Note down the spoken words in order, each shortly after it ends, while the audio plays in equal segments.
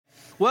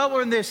Well,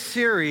 we're in this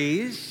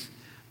series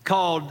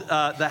called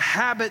The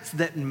Habits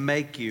That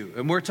Make You.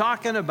 And we're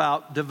talking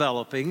about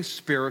developing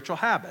spiritual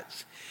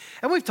habits.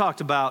 And we've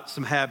talked about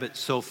some habits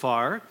so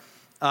far.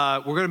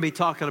 We're going to be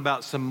talking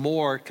about some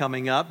more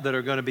coming up that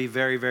are going to be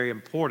very, very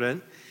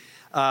important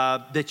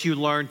that you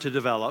learn to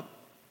develop.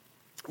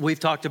 We've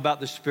talked about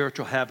the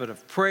spiritual habit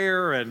of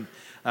prayer, and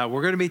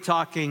we're going to be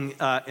talking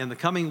in the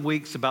coming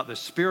weeks about the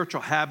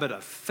spiritual habit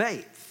of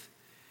faith,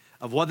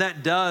 of what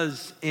that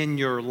does in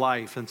your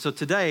life. And so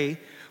today,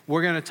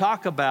 we're going to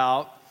talk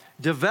about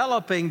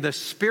developing the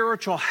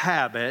spiritual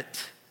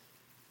habit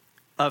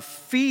of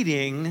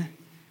feeding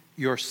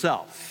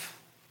yourself.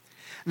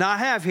 Now, I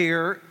have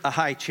here a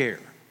high chair.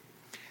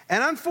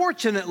 And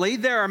unfortunately,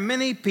 there are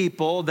many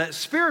people that,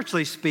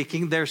 spiritually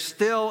speaking, they're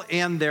still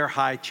in their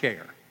high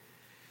chair.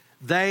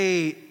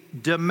 They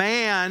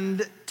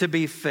demand to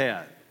be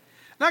fed.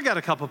 Now, I got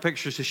a couple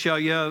pictures to show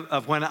you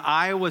of when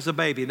I was a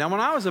baby. Now,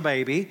 when I was a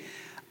baby,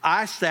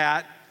 I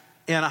sat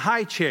in a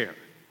high chair,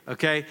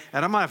 okay?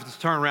 And I'm gonna have to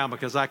turn around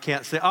because I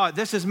can't see. Oh,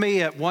 this is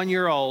me at 1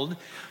 year old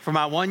for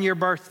my 1 year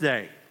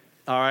birthday,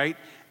 all right?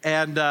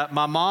 And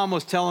my mom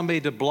was telling me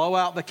to blow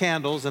out the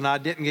candles, and I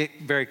didn't get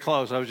very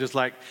close. I was just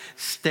like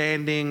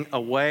standing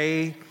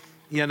away,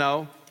 you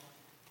know?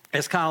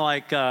 It's kind of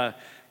like,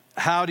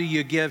 how do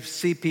you give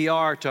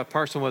CPR to a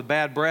person with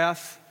bad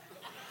breath?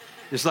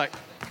 Just like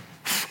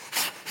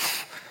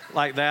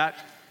that.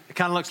 It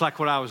kind of looks like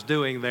what I was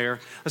doing there.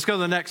 Let's go to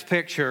the next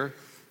picture.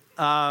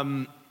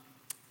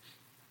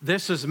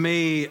 This is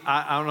me.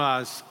 I don't know, I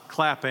was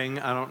clapping.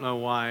 I don't know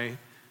why.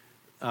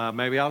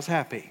 Maybe I was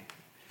happy.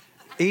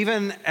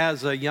 Even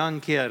as a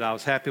young kid, I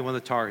was happy when the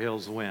Tar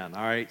Heels win,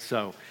 all right?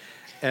 So,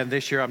 and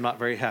this year I'm not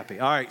very happy.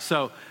 All right,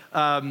 so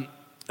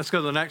let's go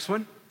to the next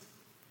one.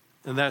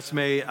 And that's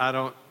me.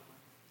 I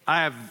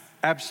have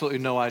absolutely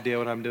no idea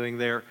what I'm doing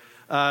there.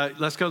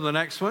 Let's go to the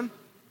next one.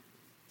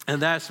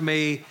 And that's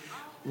me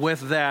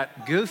with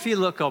that goofy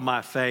look on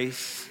my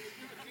face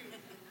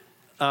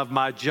of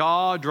my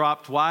jaw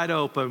dropped wide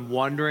open,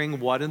 wondering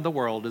what in the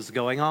world is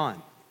going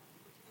on.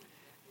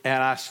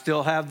 And I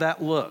still have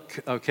that look,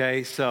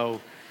 okay?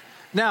 So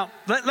now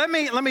let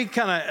me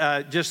kind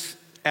of just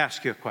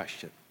ask you a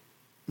question.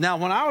 Now,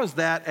 when I was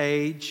that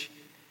age,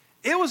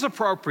 it was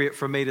appropriate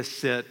for me to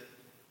sit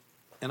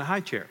in a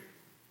high chair.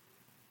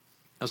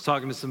 I was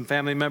talking to some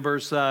family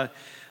members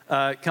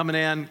coming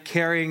in,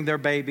 carrying their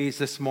babies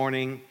this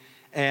morning,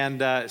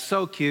 and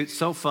so cute,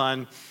 so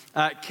fun.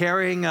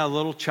 Carrying a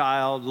little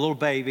child, a little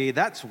baby,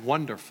 that's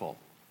wonderful.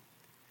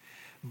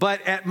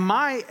 But at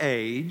my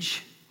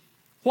age,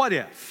 what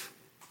if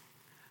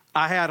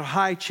I had a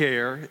high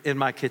chair in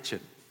my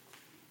kitchen?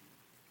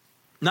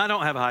 Now, I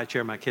don't have a high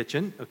chair in my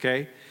kitchen,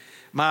 okay?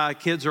 My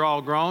kids are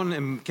all grown,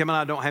 and Kim and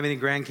I don't have any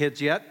grandkids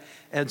yet.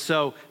 And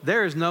so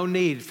there is no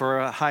need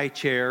for a high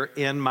chair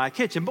in my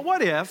kitchen. But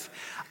what if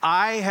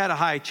I had a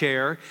high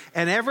chair,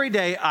 and every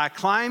day I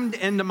climbed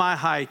into my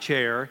high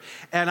chair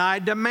and I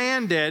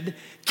demanded,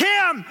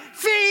 Kim,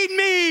 feed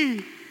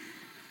me!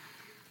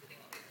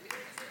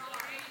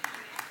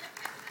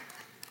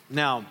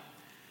 Now,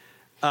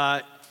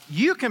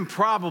 you can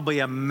probably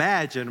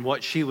imagine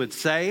what she would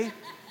say.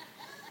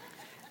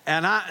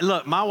 And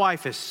look, my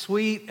wife is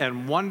sweet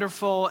and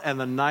wonderful and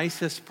the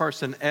nicest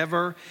person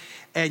ever.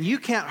 And you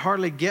can't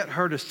hardly get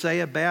her to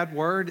say a bad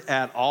word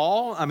at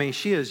all. I mean,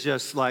 she is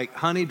just like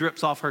honey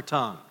drips off her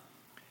tongue.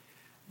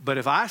 But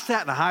if I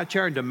sat in a high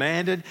chair and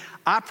demanded,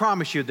 I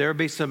promise you there would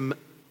be some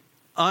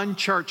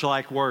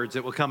unchurch-like words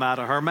that would come out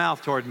of her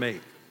mouth toward me.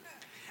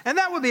 And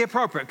that would be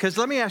appropriate, because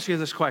let me ask you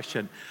this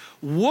question.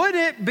 Would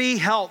it be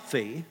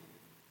healthy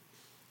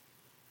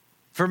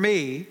for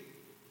me,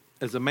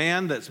 as a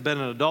man that's been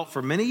an adult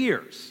for many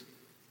years,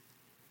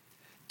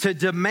 to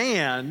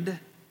demand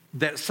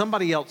that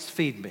somebody else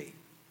feed me?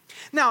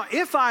 Now,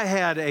 if I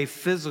had a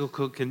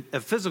physical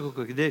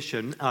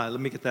condition, let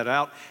me get that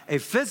out, a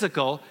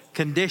physical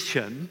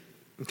condition,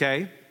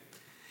 okay,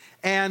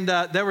 and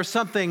there was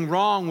something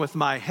wrong with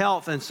my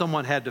health and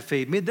someone had to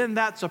feed me, then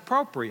that's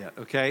appropriate,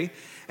 okay,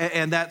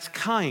 and that's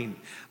kind.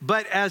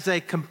 But as a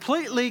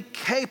completely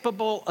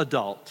capable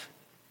adult,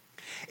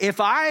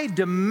 if I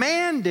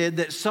demanded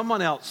that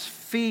someone else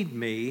feed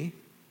me,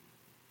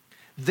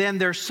 then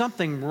there's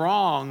something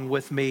wrong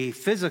with me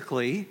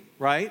physically,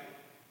 right?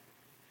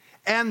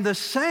 And the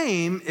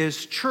same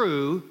is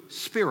true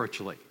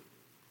spiritually.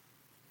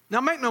 Now,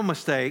 make no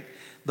mistake,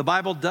 the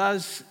Bible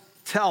does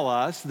tell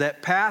us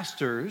that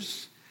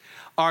pastors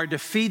are to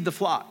feed the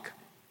flock.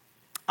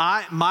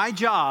 My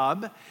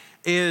job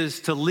is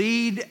to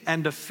lead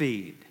and to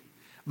feed.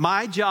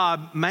 My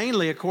job,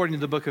 mainly according to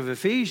the book of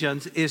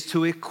Ephesians, is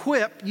to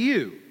equip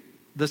you,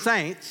 the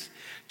saints,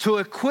 to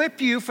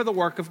equip you for the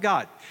work of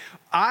God.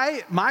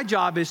 My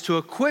job is to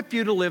equip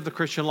you to live the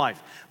Christian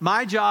life.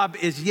 My job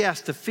is,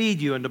 yes, to feed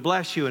you and to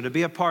bless you and to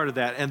be a part of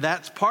that. And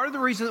that's part of the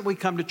reason that we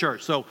come to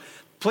church. So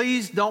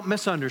please don't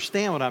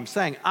misunderstand what I'm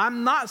saying.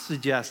 I'm not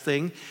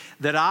suggesting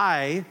that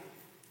I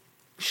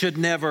should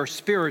never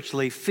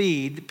spiritually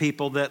feed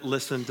people that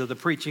listen to the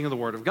preaching of the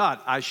Word of God.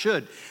 I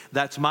should.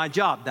 That's my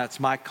job. That's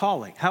my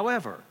calling.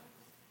 However,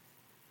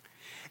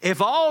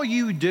 If all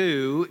you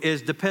do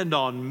is depend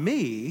on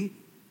me,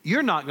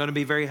 you're not going to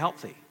be very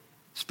healthy,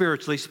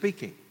 spiritually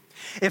speaking.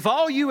 If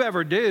all you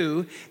ever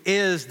do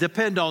is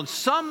depend on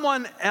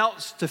someone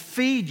else to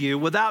feed you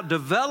without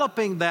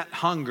developing that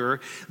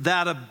hunger,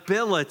 that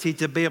ability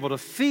to be able to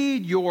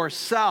feed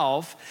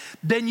yourself,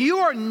 then you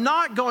are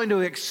not going to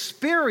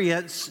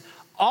experience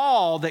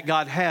all that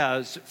God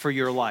has for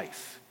your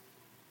life.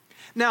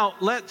 Now,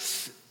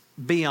 let's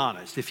be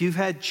honest. If you've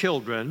had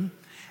children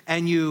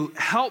and you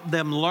help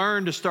them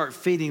learn to start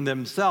feeding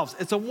themselves,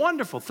 it's a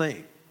wonderful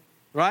thing,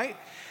 right?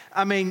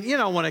 I mean, you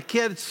know, when a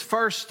kid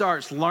first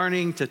starts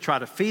learning to try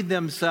to feed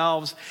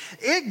themselves,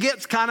 it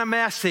gets kind of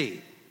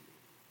messy.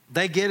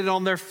 They get it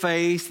on their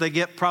face. They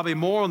get probably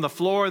more on the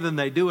floor than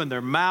they do in their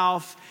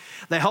mouth.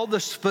 They hold the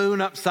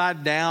spoon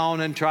upside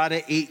down and try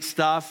to eat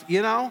stuff,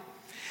 you know.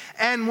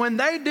 And when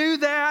they do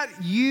that,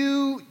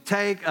 you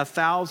take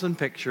 1,000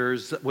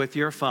 pictures with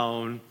your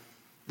phone.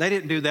 They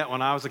didn't do that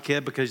when I was a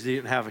kid because they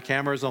didn't have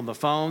cameras on the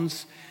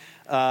phones.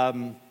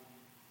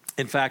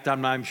 In fact,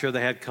 I'm not even sure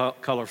they had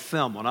color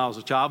film when I was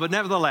a child. But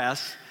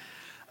nevertheless,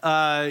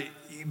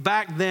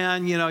 back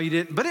then, you know, you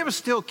didn't. But it was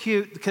still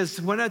cute because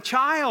when a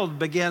child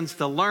begins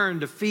to learn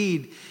to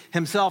feed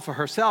himself or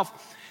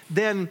herself,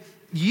 then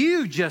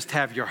you just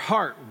have your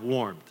heart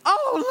warmed.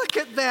 Oh, look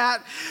at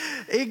that.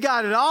 He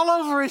got it all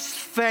over his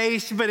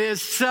face, but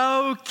it's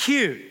so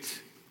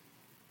cute.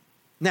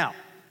 Now,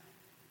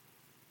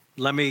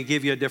 let me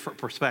give you a different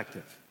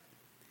perspective.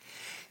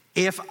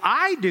 If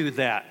I do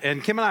that,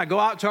 and Kim and I go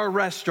out to a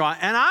restaurant,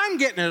 and I'm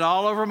getting it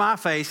all over my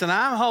face, and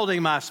I'm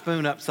holding my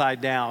spoon upside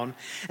down,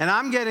 and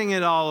I'm getting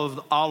it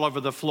all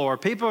over the floor,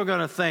 people are going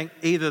to think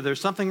either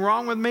there's something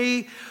wrong with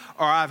me,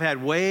 or I've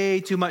had way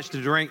too much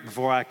to drink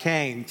before I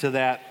came to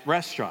that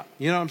restaurant.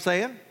 You know what I'm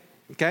saying?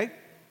 Okay?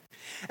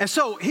 And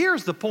so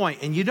here's the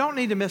point, and you don't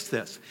need to miss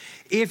this.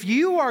 If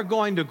you are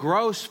going to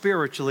grow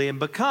spiritually and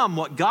become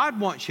what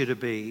God wants you to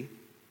be,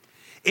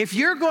 if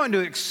you're going to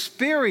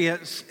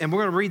experience, and we're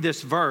going to read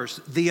this verse,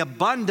 the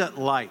abundant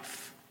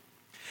life,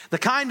 the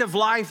kind of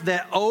life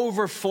that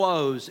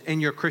overflows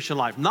in your Christian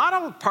life, not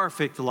a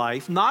perfect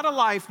life, not a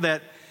life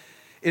that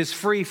is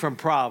free from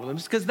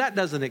problems, because that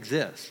doesn't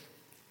exist.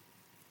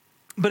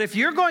 But if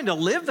you're going to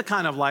live the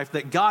kind of life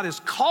that God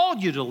has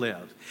called you to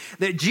live,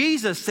 that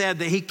Jesus said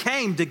that He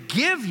came to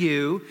give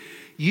you,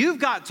 you've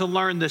got to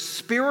learn the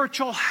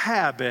spiritual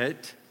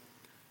habit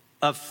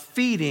of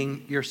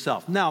feeding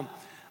yourself. Now,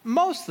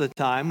 most of the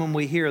time when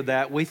we hear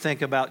that, we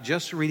think about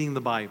just reading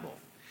the Bible.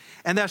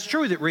 And that's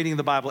true that reading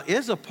the Bible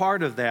is a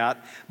part of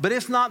that, but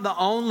it's not the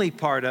only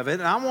part of it.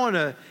 And I want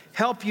to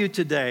help you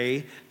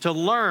today to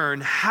learn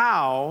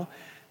how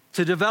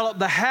to develop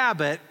the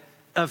habit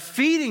of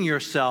feeding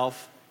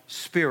yourself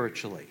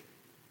spiritually.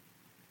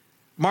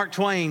 Mark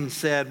Twain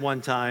said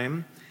one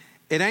time,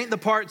 "It ain't the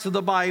parts of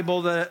the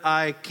Bible that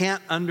I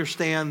can't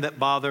understand that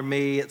bother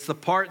me. It's the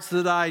parts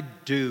that I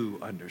do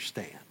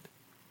understand."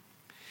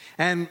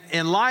 And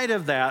in light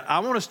of that, I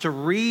want us to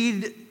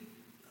read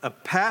a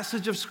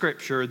passage of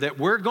Scripture that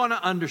we're going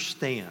to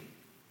understand.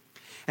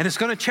 And it's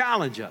going to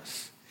challenge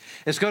us.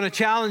 It's going to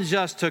challenge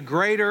us to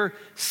greater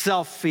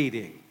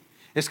self-feeding.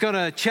 It's going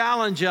to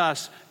challenge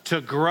us to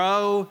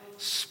grow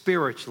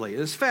spiritually. It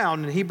is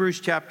found in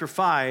Hebrews chapter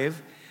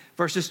 5,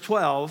 verses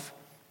 12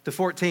 to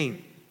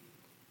 14.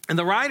 And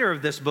the writer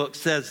of this book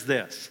says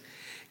this: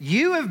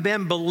 "You have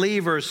been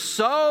believers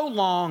so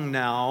long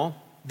now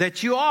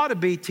that you ought to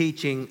be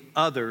teaching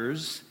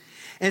others.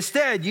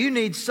 Instead, you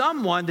need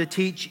someone to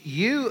teach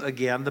you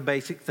again the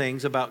basic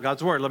things about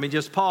God's Word." Let me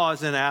just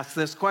pause and ask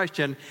this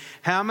question.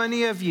 How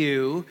many of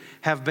you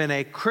have been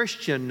a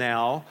Christian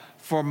now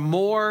for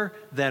more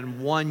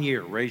than 1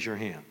 year? Raise your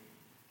hand.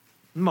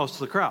 Most of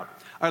the crowd.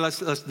 All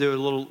right, let's do it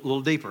a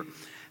little deeper.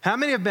 How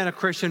many have been a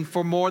Christian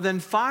for more than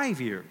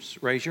 5 years?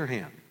 Raise your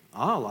hand.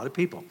 Oh, a lot of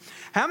people.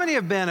 How many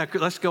have been,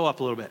 let's go up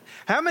a little bit.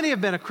 How many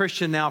have been a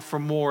Christian now for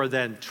more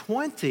than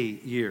 20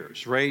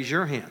 years? Raise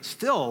your hand.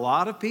 Still a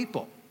lot of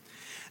people.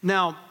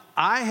 Now,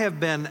 I have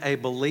been a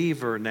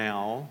believer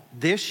now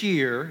this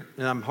year,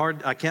 and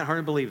I can't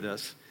hardly believe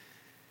this,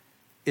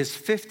 is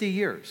 50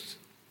 years.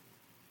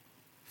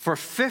 For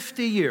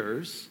 50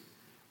 years,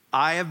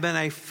 I have been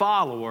a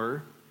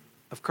follower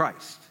of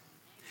Christ.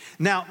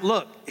 Now,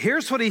 look,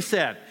 here's what he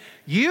said.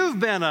 You've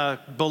been a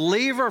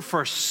believer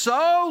for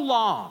so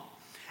long,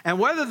 and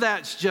whether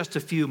that's just a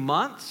few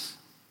months,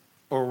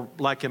 or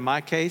like in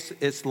my case,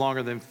 it's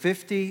longer than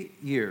 50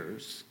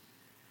 years,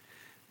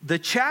 the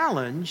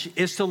challenge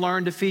is to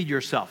learn to feed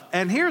yourself.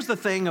 And here's the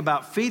thing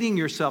about feeding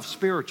yourself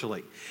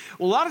spiritually.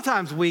 Well, a lot of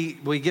times we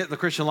get in the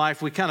Christian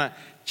life, we kind of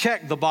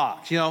check the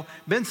box. You know,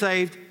 been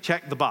saved,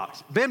 check the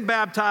box. Been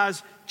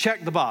baptized,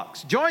 check the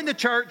box. Join the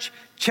church,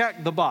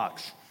 check the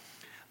box.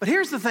 But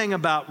here's the thing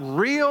about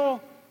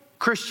real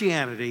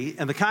Christianity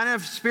and the kind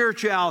of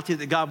spirituality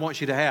that God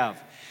wants you to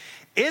have.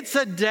 It's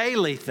a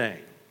daily thing.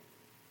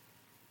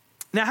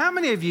 Now, how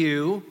many of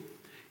you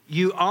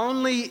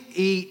only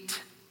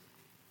eat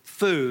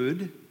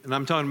food, and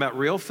I'm talking about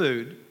real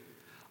food,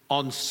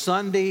 on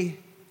Sunday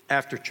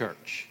after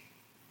church?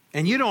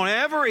 and you don't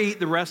ever eat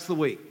the rest of the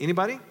week.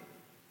 Anybody?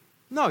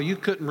 No, you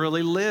couldn't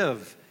really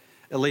live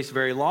at least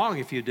very long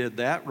if you did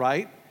that,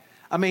 right?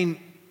 I mean,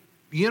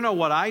 you know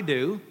what I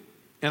do,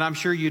 and I'm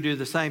sure you do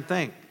the same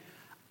thing.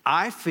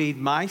 I feed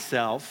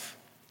myself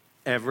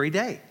every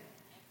day.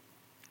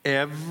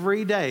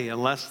 Every day,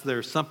 unless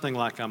there's something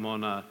like I'm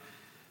on a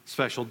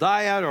special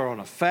diet or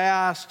on a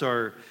fast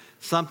or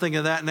something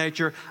of that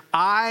nature.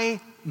 I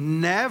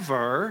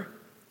never,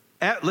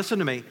 listen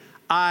to me,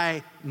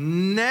 I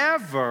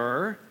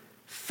never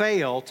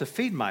fail to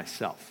feed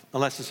myself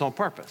unless it's on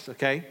purpose,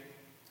 okay?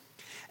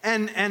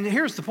 And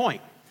here's the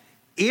point.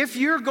 If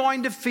you're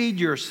going to feed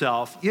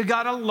yourself, you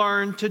got to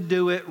learn to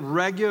do it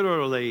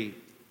regularly,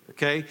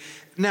 okay?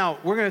 Now,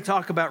 we're going to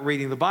talk about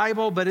reading the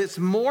Bible, but it's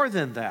more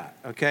than that,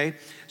 okay?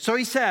 So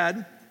he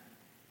said,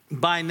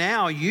 by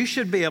now you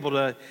should be able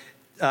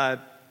to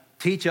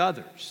teach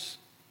others.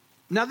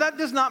 Now, that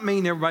does not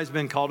mean everybody's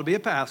been called to be a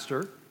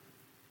pastor,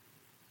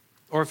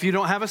 or if you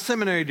don't have a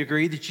seminary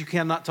degree that you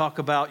cannot talk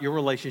about your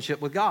relationship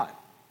with God.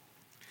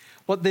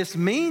 What this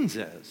means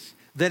is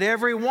that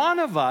every one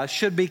of us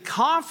should be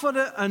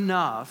confident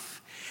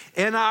enough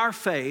in our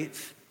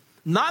faith,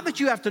 not that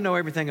you have to know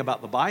everything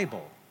about the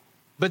Bible,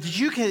 but that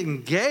you can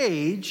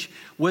engage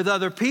with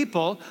other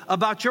people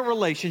about your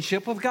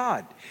relationship with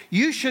God.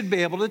 You should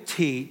be able to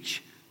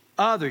teach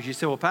others. You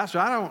say, well, Pastor,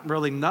 I don't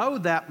really know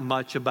that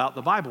much about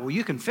the Bible. Well,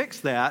 you can fix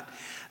that,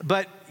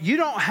 but you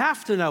don't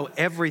have to know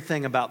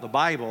everything about the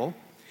Bible.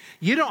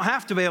 You don't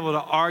have to be able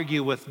to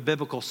argue with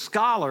biblical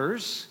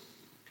scholars.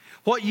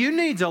 What you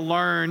need to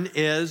learn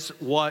is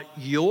what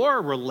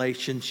your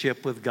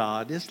relationship with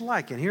God is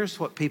like. And here's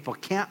what people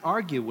can't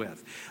argue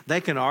with.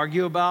 They can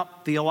argue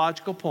about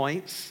theological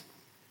points,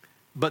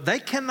 but they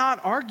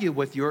cannot argue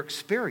with your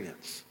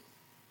experience.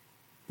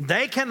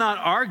 They cannot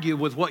argue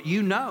with what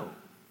you know.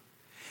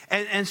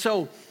 And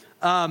so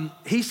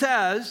he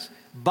says,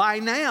 by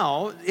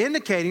now,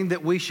 indicating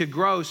that we should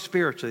grow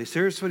spiritually. So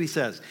here's what he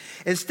says.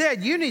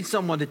 Instead, you need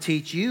someone to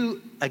teach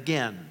you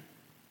again.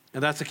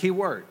 And that's a key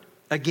word,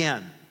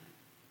 again.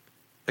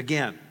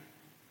 Again.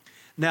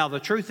 Now,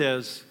 the truth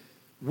is,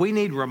 we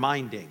need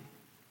reminding.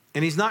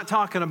 And he's not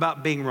talking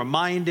about being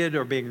reminded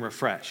or being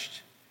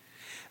refreshed.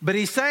 But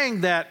he's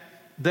saying that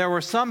there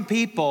were some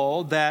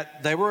people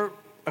that they were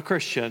a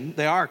Christian,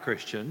 they are a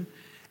Christian,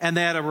 and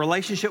they had a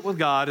relationship with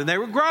God, and they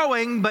were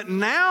growing, but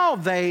now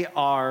they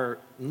are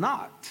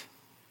not.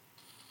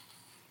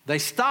 They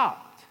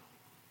stopped.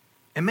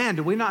 And man,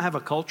 do we not have a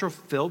culture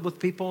filled with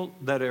people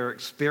that are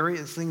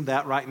experiencing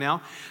that right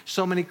now?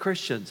 So many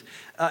Christians.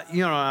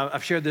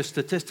 I've shared this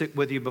statistic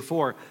with you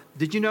before.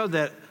 Did you know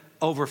that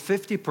over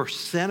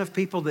 50% of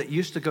people that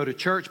used to go to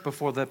church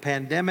before the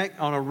pandemic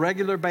on a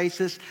regular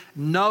basis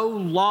no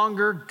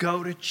longer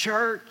go to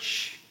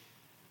church?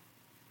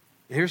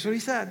 Here's what he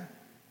said.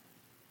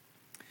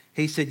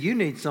 He said, you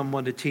need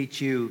someone to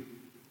teach you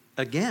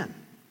again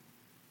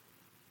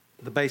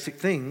the basic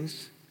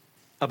things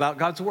about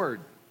God's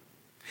word.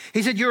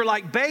 He said, you're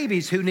like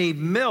babies who need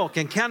milk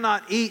and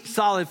cannot eat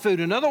solid food.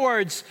 In other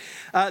words,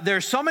 there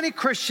are so many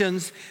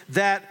Christians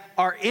that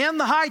are in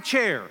the high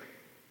chair.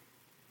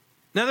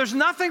 Now, there's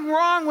nothing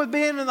wrong with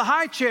being in the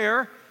high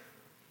chair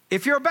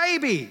if you're a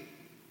baby.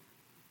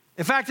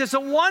 In fact, it's a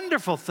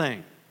wonderful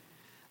thing.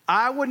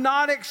 I would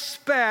not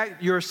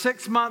expect your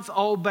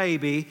 6-month-old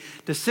baby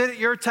to sit at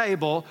your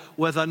table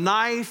with a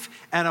knife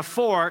and a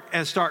fork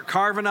and start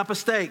carving up a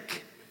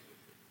steak.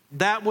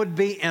 That would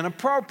be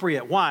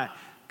inappropriate. Why?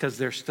 Because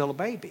they're still a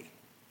baby.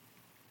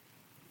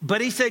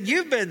 But he said,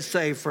 you've been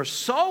saved for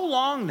so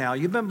long now.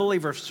 You've been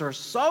believers for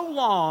so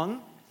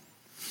long.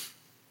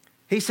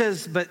 He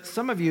says, but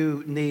some of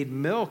you need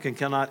milk and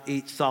cannot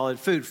eat solid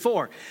food.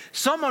 4,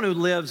 someone who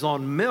lives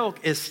on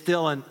milk is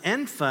still an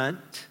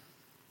infant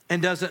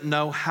and doesn't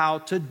know how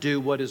to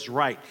do what is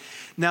right.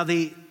 Now,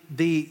 the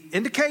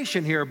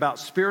indication here about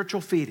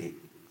spiritual feeding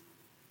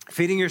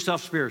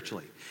yourself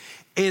spiritually,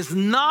 is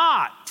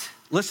not,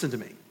 listen to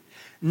me,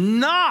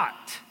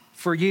 not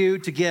for you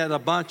to get a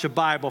bunch of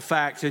Bible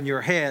facts in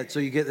your head so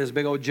you get this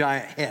big old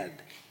giant head.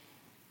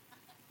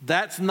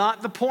 That's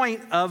not the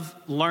point of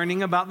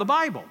learning about the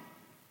Bible.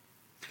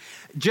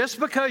 Just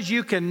because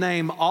you can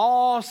name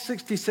all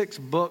 66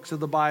 books of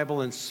the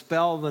Bible and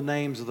spell the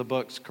names of the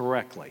books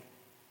correctly.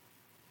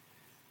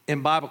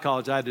 In Bible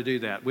college, I had to do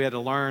that. We had to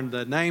learn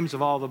the names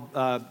of all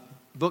the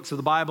books of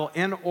the Bible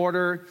in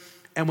order,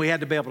 and we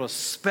had to be able to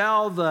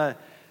spell the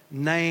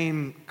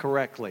name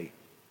correctly.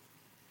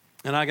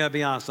 And I got to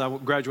be honest, I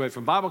graduated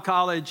from Bible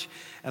college,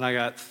 and I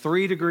got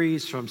 3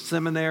 degrees from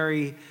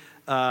seminary,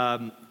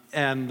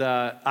 and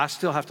I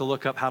still have to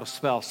look up how to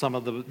spell some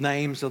of the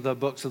names of the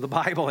books of the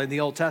Bible in the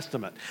Old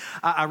Testament.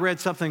 I read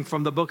something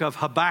from the book of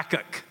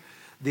Habakkuk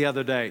the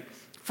other day.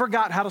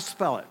 Forgot how to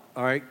spell it,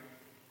 all right?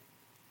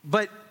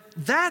 But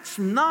that's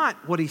not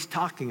what he's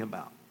talking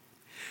about.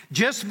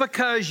 Just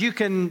because you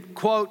can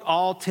quote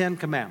all 10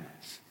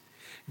 commandments,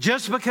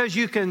 just because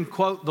you can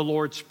quote the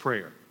Lord's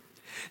Prayer,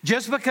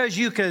 just because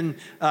you can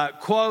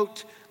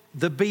quote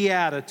the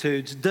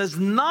Beatitudes does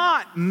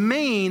not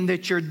mean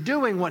that you're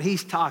doing what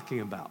he's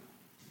talking about.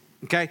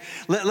 Okay,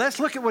 let's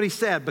look at what he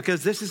said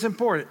because this is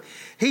important.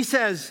 He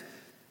says,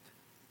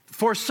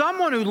 for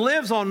someone who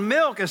lives on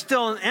milk is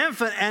still an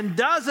infant and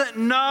doesn't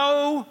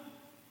know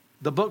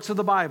the books of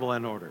the Bible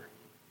in order.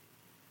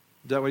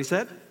 Is that what he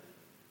said?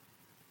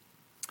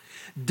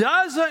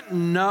 Doesn't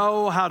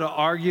know how to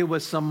argue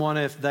with someone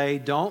if they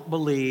don't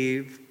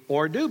believe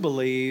or do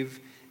believe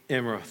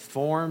in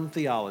Reformed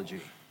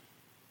theology.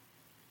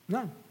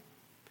 No.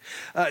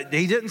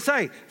 He didn't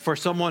say, for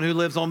someone who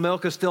lives on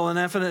milk is still an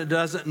infant and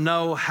doesn't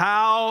know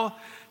how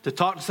to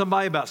talk to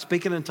somebody about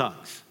speaking in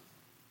tongues.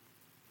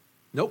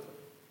 Nope.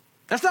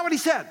 That's not what he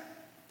said.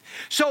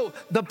 So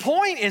the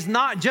point is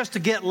not just to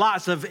get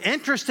lots of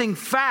interesting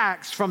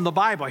facts from the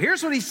Bible.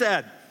 Here's what he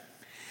said.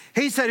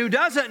 He said, who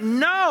doesn't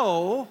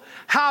know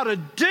how to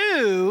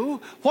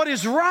do what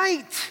is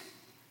right.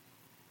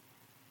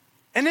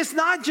 And he's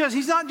not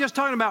just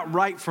talking about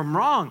right from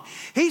wrong.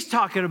 He's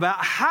talking about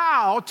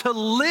how to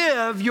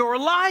live your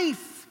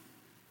life.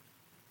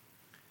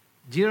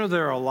 Do you know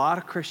there are a lot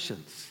of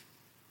Christians,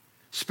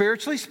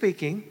 spiritually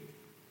speaking,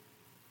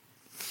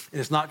 and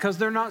it's not because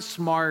they're not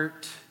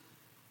smart,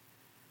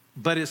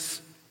 but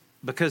it's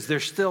because they're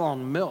still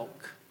on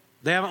milk.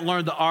 They haven't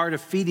learned the art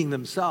of feeding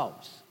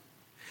themselves.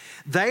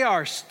 They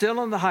are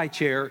still in the high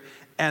chair,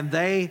 and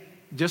they,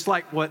 just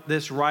like what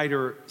this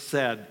writer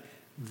said,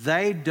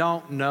 they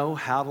don't know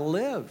how to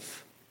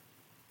live.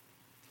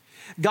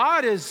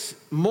 God is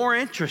more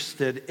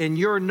interested in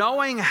your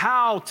knowing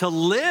how to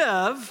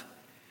live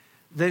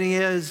than he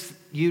is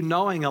you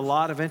knowing a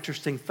lot of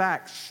interesting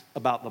facts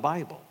about the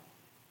Bible.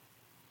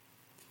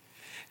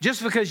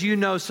 Just because you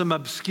know some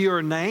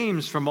obscure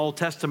names from Old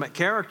Testament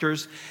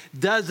characters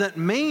doesn't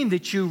mean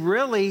that you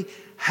really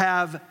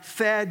have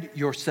fed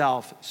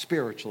yourself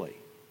spiritually.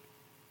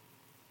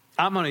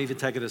 I'm going to even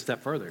take it a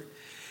step further.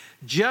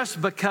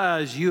 Just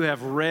because you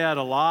have read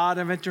a lot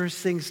of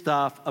interesting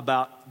stuff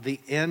about the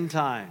end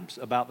times,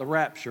 about the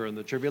rapture and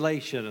the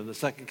tribulation and the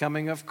second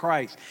coming of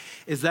Christ,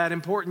 is that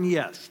important?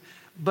 Yes.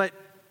 But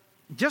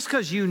just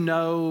because you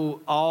know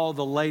all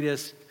the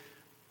latest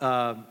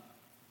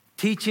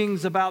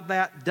teachings about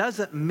that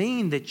doesn't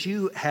mean that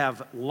you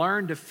have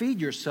learned to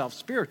feed yourself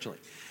spiritually.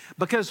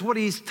 Because what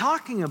he's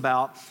talking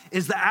about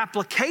is the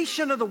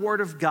application of the Word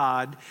of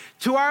God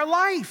to our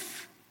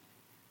life.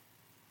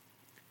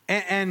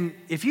 And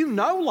if you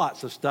know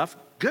lots of stuff,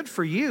 good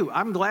for you.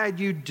 I'm glad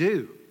you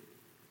do.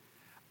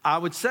 I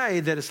would say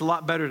that it's a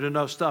lot better to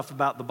know stuff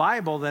about the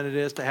Bible than it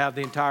is to have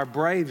the entire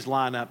Braves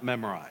lineup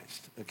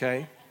memorized,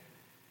 okay?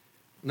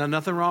 Now,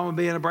 nothing wrong with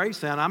being a Braves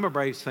fan. I'm a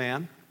Braves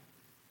fan.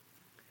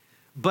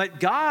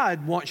 But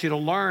God wants you to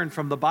learn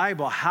from the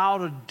Bible how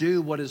to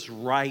do what is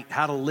right,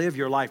 how to live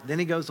your life. Then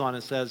he goes on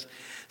and says,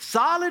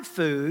 solid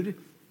food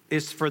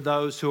is for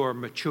those who are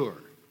mature,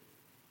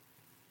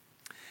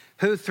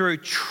 who through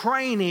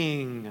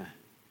training,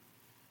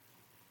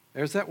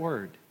 there's that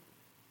word,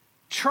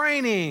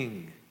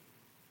 training,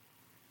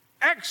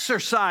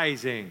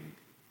 exercising,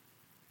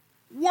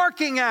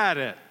 working at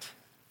it,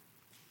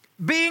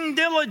 being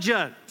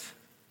diligent,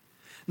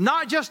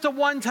 not just a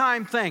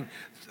one-time thing,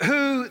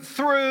 who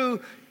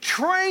through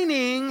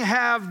training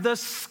have the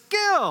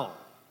skill.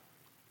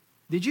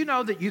 Did you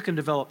know that you can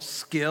develop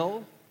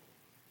skill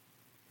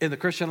in the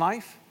Christian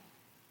life?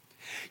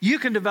 You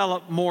can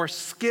develop more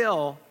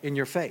skill in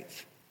your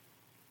faith.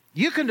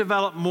 You can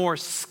develop more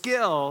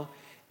skill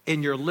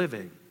in your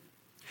living.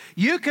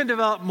 You can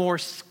develop more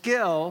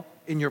skill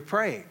in your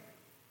praying.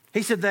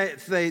 He said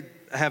that they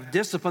have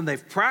discipline,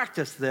 they've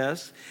practiced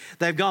this,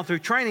 they've gone through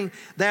training,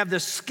 they have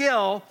the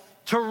skill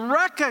to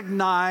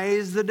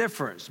recognize the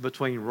difference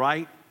between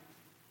right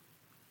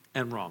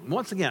and wrong.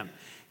 Once again,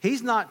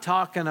 he's not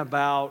talking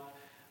about,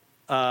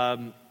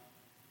 that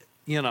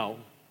you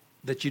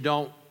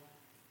don't,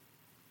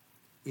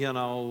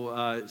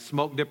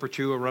 smoke, dip, or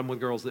chew, or run with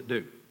girls that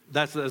do.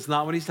 That's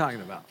not what he's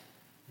talking about,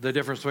 the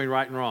difference between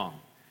right and wrong.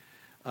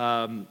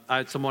 I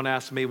had someone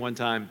ask me one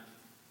time,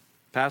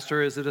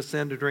 Pastor, is it a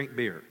sin to drink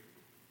beer?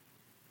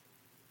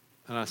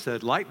 And I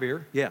said, light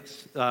beer,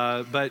 yes.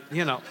 But,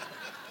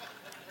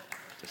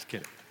 just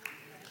kidding.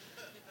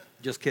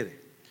 Just kidding.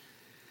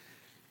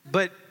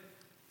 But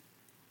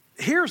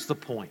here's the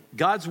point.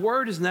 God's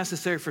word is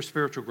necessary for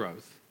spiritual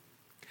growth.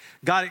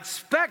 God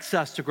expects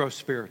us to grow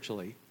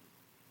spiritually.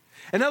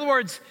 In other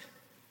words,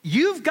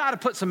 you've got to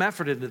put some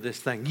effort into this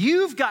thing.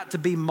 You've got to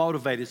be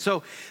motivated.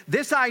 So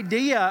this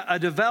idea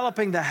of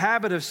developing the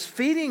habit of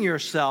feeding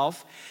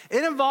yourself,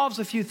 it involves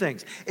a few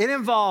things. It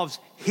involves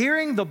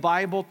hearing the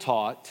Bible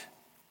taught.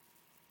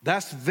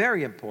 That's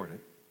very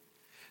important.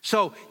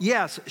 So,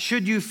 yes,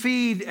 should you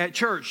feed at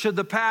church? Should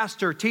the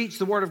pastor teach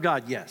the Word of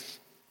God? Yes.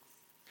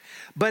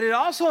 But it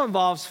also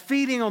involves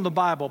feeding on the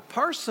Bible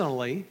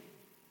personally.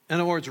 In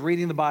other words,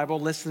 reading the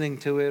Bible, listening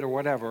to it, or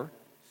whatever.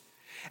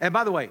 And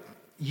by the way,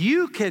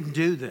 you can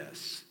do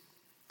this.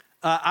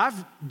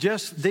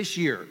 This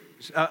year,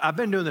 I've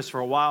been doing this for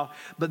a while,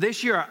 but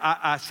this year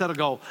I set a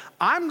goal.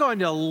 I'm going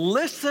to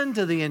listen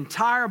to the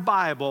entire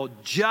Bible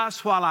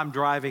just while I'm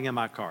driving in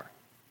my car.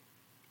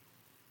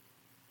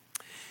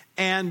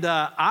 And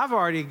I've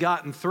already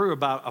gotten through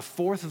about a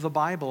fourth of the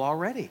Bible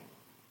already.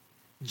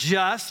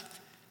 Just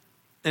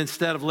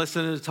instead of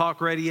listening to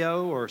talk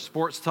radio or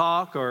sports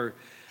talk or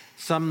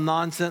some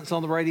nonsense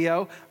on the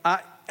radio.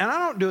 And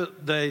I don't do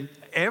it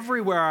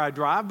everywhere I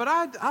drive, but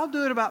I'll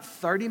do it about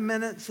 30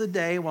 minutes a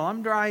day while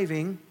I'm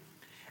driving.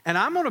 And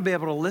I'm going to be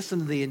able to listen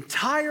to the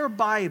entire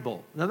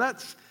Bible. Now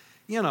that's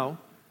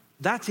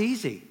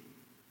easy.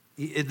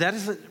 That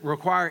doesn't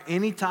require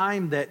any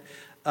time that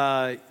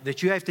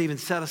you have to even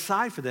set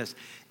aside for this.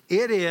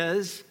 It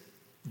is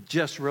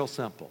just real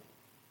simple.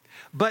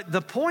 But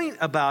the point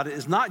about it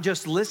is not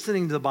just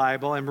listening to the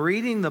Bible and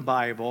reading the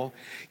Bible.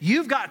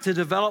 You've got to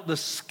develop the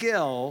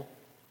skill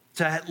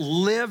to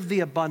live the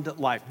abundant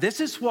life. This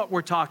is what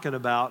we're talking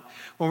about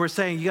when we're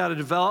saying you got to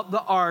develop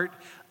the art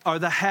or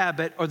the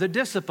habit or the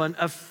discipline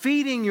of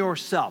feeding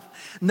yourself.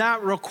 Now,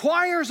 it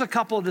requires a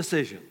couple of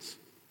decisions.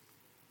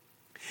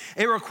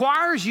 It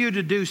requires you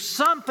to do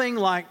something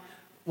like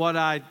what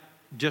I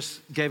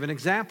just gave an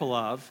example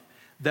of,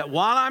 that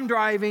while I'm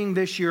driving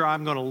this year,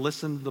 I'm going to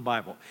listen to the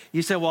Bible.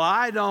 You say, well,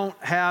 I don't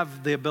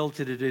have the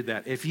ability to do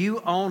that. If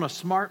you own a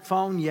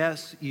smartphone,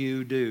 yes,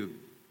 you do.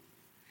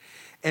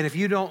 And if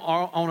you don't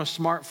own a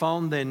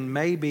smartphone, then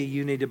maybe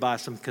you need to buy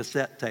some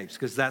cassette tapes,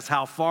 because that's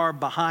how far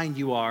behind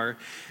you are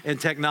in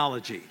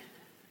technology,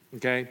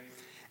 okay?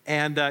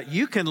 And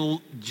you can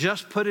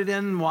just put it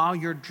in while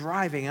you're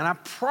driving, and I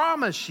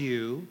promise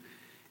you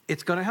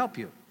it's going to help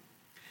you.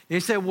 And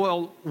you say,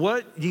 well,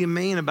 what do you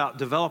mean about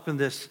developing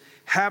this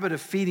habit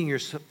of feeding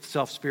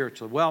yourself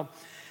spiritually? Well,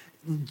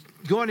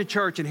 going to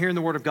church and hearing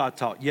the Word of God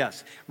taught,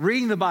 yes.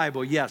 Reading the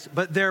Bible, yes.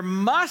 But there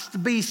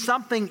must be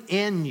something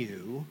in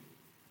you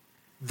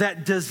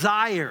that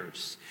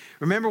desires.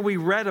 Remember, we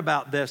read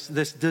about this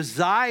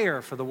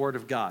desire for the Word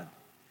of God.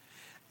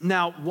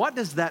 Now, what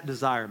does that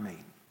desire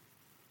mean?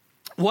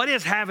 What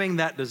is having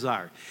that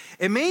desire?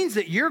 It means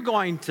that you're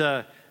going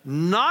to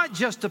not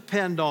just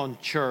depend on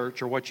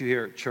church or what you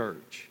hear at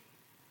church.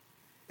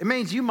 It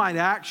means you might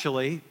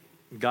actually,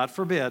 God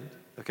forbid,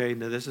 okay,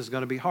 now this is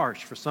going to be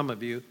harsh for some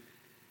of you.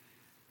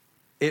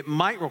 It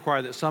might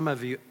require that some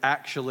of you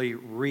actually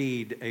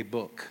read a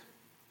book.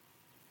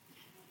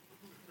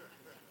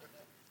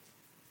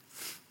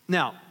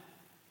 Now,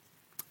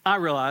 I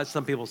realize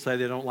some people say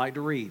they don't like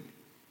to read.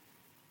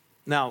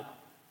 Now,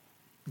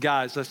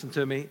 guys, listen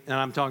to me, and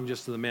I'm talking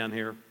just to the men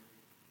here.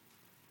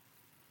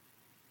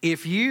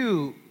 If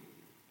you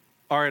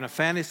are in a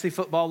fantasy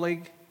football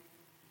league,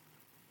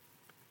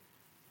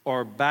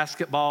 or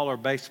basketball or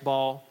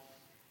baseball,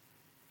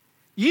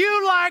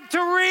 you like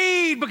to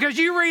read because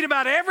you read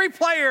about every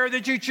player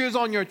that you choose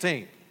on your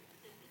team.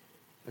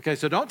 Okay,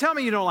 so don't tell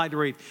me you don't like to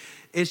read.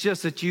 It's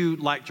just that you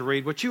like to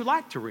read what you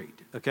like to read,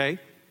 okay?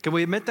 Can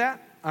we admit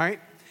that? All right?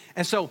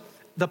 And so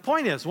the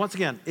point is, once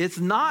again, it's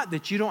not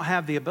that you don't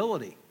have the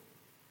ability.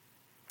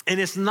 And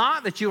it's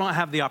not that you don't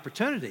have the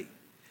opportunity,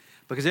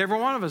 because every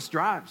one of us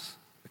drives,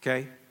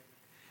 okay?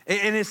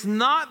 And it's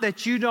not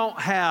that you don't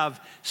have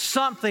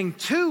something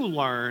to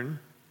learn.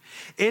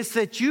 It's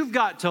that you've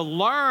got to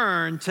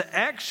learn to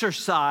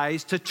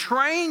exercise, to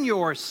train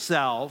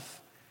yourself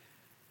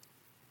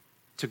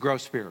to grow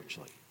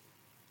spiritually.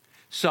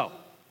 So,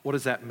 what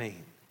does that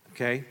mean?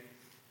 Okay?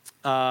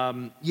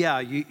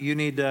 You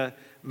need to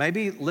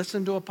maybe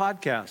listen to a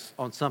podcast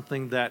on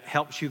something that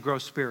helps you grow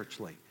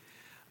spiritually.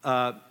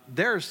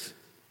 There's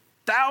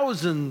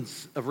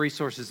thousands of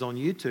resources on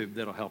YouTube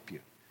that'll help you.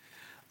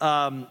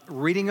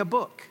 Reading a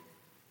book,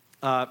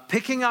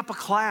 picking up a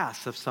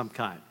class of some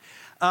kind,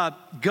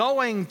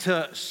 going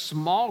to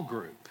small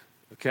group,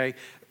 okay?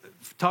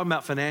 Talking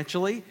about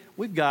financially,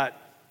 we've got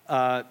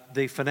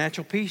the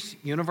Financial Peace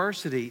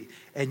University,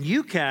 and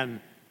you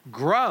can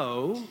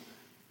grow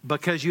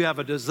because you have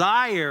a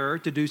desire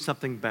to do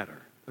something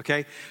better,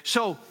 okay?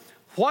 So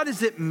what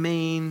does it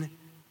mean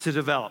to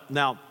develop?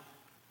 Now,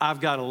 I've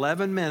got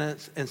 11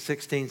 minutes and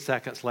 16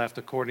 seconds left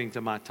according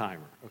to my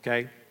timer,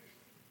 okay?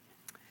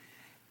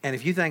 And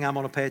if you think I'm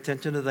going to pay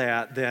attention to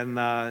that, then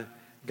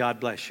God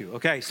bless you.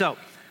 Okay, so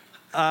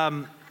I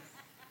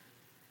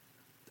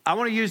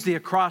want to use the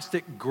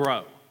acrostic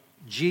GROW,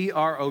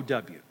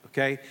 G-R-O-W,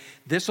 okay?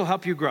 This will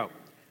help you grow.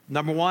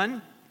 Number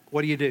one,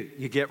 what do?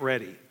 You get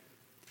ready.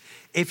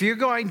 If you're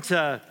going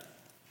to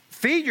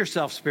feed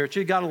yourself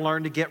spiritually, you got to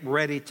learn to get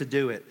ready to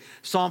do it.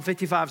 Psalm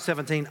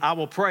 55:17, I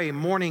will pray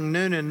morning,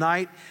 noon, and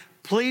night,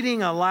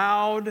 pleading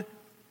aloud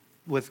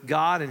with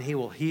God, and he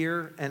will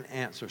hear and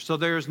answer. So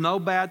there's no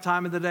bad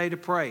time of the day to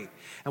pray.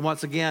 And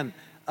once again,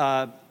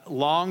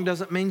 long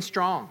doesn't mean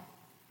strong.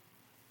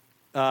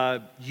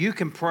 You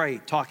can pray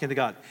talking to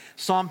God.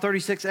 Psalm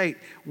 36:8,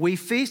 we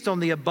feast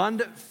on the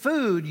abundant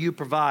food you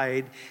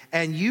provide,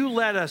 and you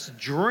let us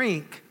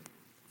drink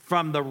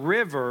from the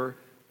river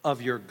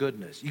of your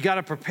goodness. You got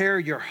to prepare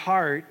your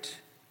heart.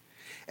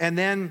 And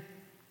then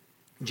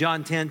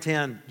John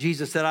 10:10,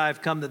 Jesus said, I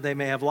have come that they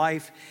may have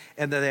life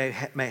and that they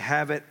may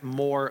have it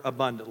more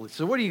abundantly.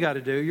 So what do you got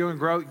to do? You're going to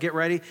grow, get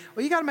ready.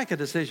 Well, you got to make a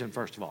decision,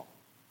 first of all.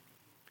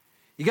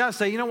 You got to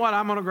say, you know what?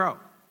 I'm going to grow.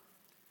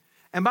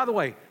 And by the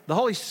way, the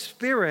Holy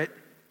Spirit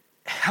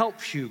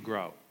helps you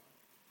grow.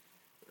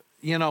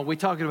 You know, we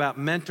talking about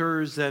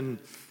mentors and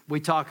we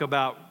talk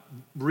about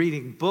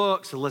reading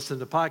books and listening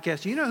to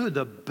podcasts. You know who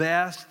the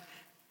best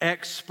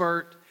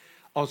expert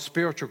on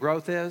spiritual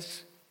growth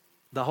is?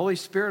 The Holy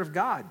Spirit of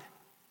God.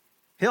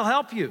 He'll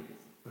help you,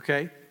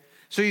 okay?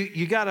 So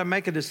you got to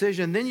make a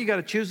decision. Then you got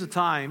to choose a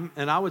time.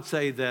 And I would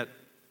say that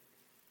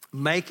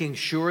making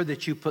sure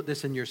that you put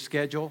this in your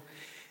schedule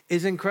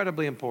is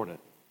incredibly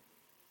important.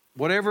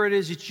 Whatever it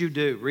is that you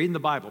do, reading the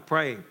Bible,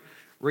 praying,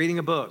 reading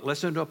a book,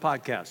 listening to a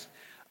podcast.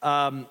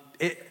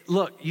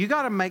 Look, you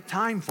got to make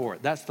time for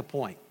it. That's the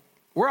point.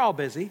 We're all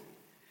busy.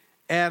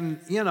 And,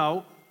 you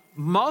know,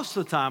 most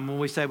of the time when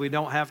we say we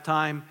don't have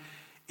time,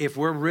 if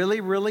we're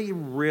really, really,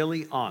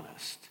 really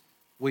honest,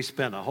 we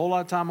spend a whole lot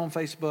of time on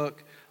Facebook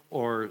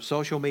or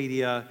social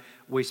media.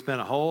 We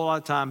spend a whole lot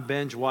of time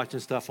binge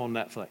watching stuff on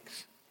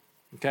Netflix.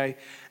 Okay?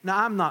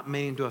 Now, I'm not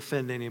meaning to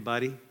offend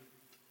anybody.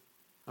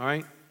 All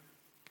right?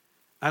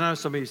 I know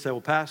some of you say, well,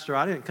 Pastor,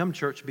 I didn't come to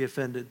church to be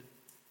offended.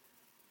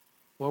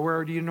 Well,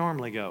 where do you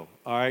normally go?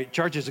 All right?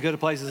 Church is as good a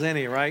place as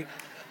any, right?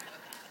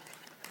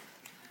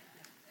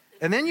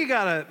 And then you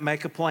got to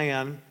make a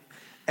plan.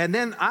 And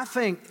then I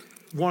think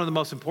one of the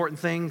most important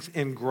things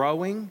in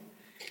growing,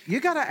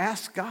 you got to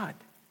ask God.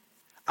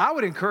 I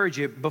would encourage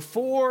you,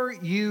 before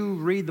you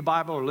read the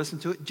Bible or listen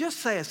to it, just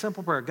say a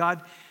simple prayer.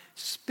 God,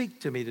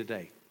 speak to me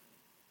today.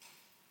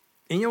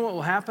 And you know what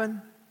will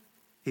happen?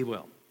 He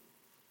will.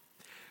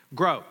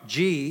 Grow.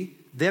 G,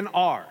 then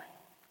R.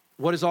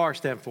 What does R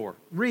stand for?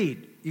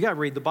 Read. You got to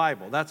read the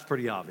Bible. That's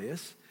pretty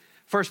obvious.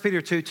 1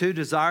 Peter 2:2,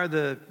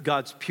 desire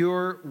God's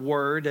pure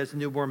word as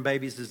newborn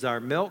babies desire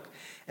milk,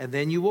 and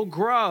then you will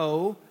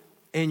grow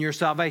in your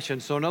salvation.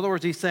 So in other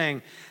words, he's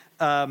saying,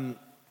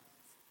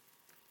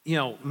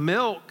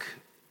 milk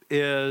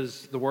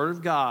is the word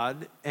of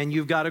God, and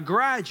you've got to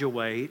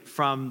graduate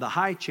from the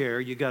high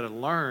chair. You've got to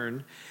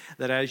learn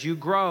that as you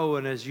grow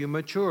and as you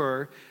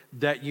mature,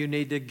 that you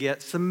need to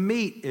get some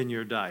meat in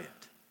your diet.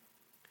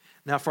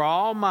 Now, for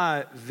all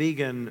my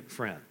vegan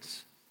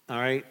friends, all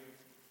right,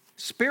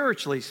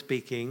 spiritually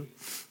speaking,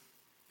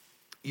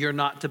 you're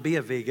not to be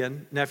a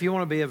vegan. Now, if you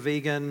want to be a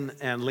vegan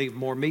and leave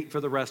more meat for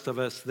the rest of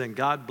us, then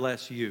God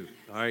bless you,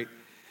 all right?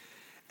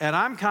 And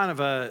I'm kind of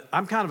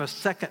a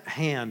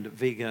second-hand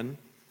vegan.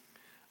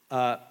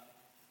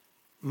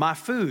 My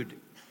food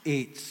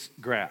eats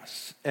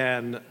grass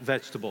and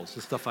vegetables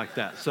and stuff like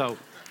that. So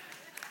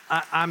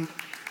I'm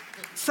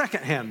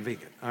second-hand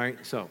vegan, all right?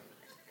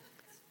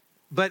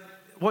 But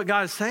what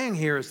God is saying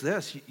here is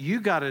this: you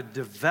got to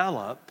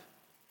develop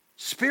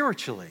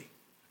spiritually,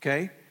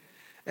 okay?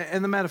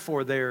 And the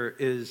metaphor there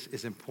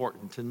is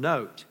important to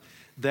note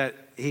that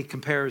he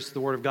compares the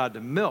word of God to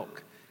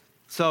milk.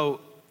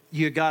 So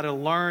you got to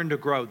learn to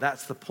grow.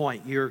 That's the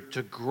point. You're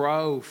to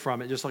grow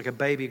from it, just like a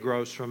baby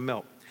grows from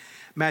milk.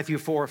 Matthew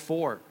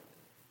 4:4,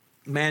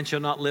 man shall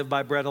not live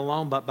by bread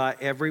alone, but by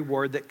every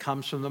word that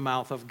comes from the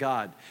mouth of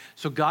God.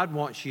 So God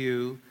wants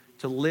you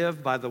to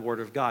live by the word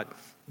of God.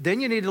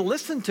 Then you need to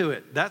listen to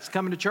it. That's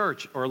coming to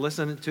church or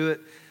listening to it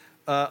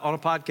on a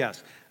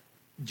podcast.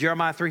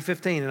 Jeremiah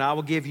 3:15, and I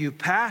will give you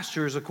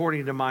pastors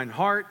according to mine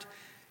heart,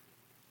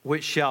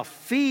 which shall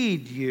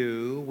feed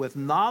you with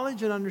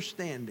knowledge and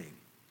understanding.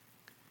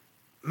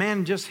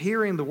 Man, just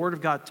hearing the word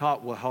of God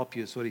taught will help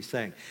you, is what he's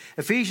saying.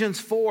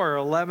 Ephesians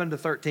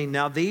 4:11-13,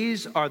 now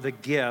these are the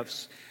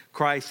gifts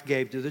Christ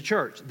gave to the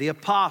church: the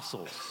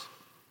apostles,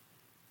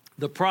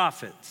 the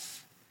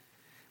prophets,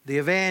 the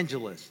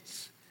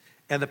evangelists,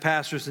 and the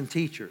pastors and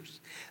teachers.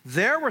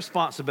 Their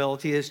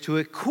responsibility is to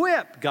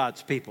equip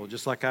God's people,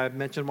 just like I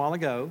mentioned a while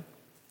ago,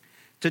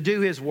 to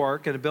do his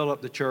work and to build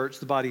up the church,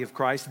 the body of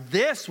Christ.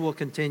 This will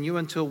continue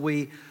until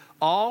we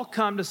all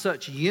come to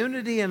such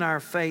unity in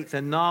our faith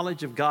and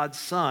knowledge of God's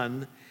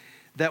Son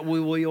that we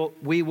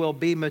will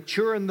be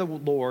mature in the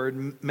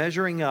Lord,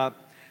 measuring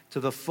up to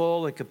the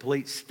full and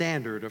complete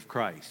standard of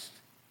Christ.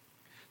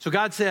 So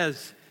God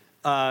says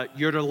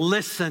you're to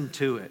listen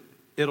to it.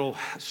 It'll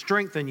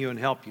strengthen you and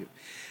help you.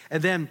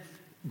 And then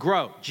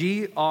grow,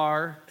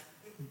 G-R,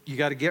 you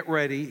got to get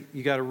ready,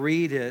 you got to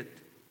read it.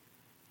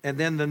 And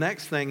then the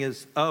next thing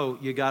is,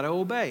 you got to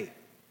obey.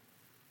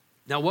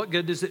 Now, what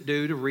good does it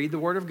do to read the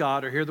Word of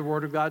God or hear the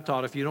Word of God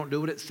taught if you don't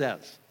do what it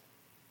says?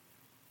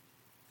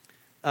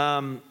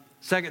 2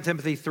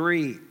 Timothy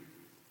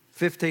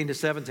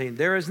 3:15-17,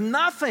 there is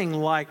nothing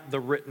like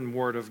the written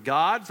Word of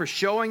God for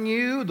showing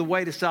you the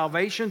way to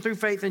salvation through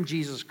faith in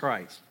Jesus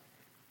Christ.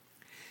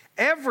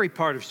 Every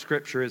part of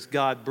Scripture is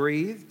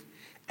God-breathed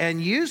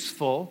and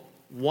useful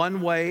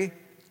one way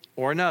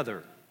or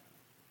another,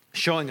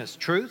 showing us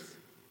truth.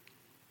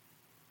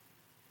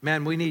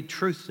 Man, we need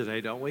truth today,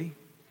 don't we?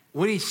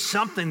 We need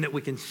something that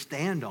we can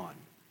stand on.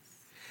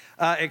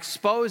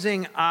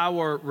 Exposing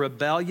our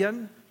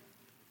rebellion.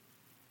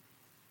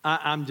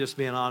 I'm just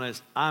being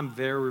honest. I'm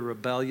very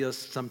rebellious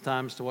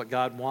sometimes to what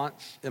God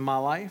wants in my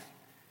life.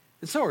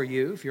 And so are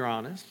you, if you're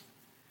honest.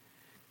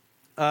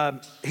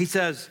 He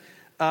says,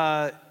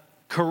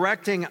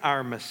 correcting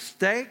our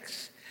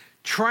mistakes,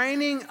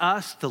 training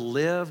us to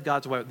live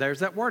God's way. There's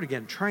that word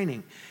again,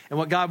 training. And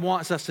what God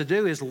wants us to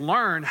do is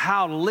learn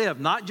how to live,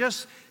 not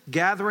just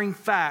gathering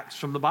facts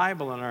from the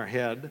Bible in our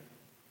head,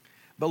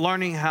 but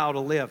learning how to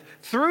live.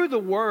 Through the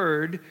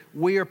Word,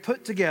 we are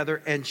put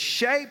together and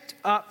shaped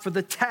up for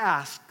the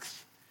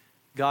tasks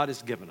God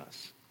has given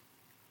us.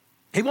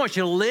 He wants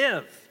you to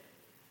live,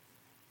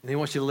 and He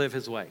wants you to live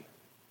His way.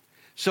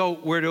 So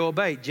we're to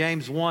obey.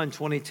 James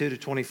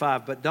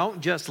 1:22-25. But don't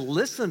just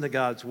listen to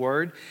God's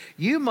Word.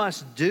 You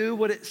must do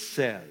what it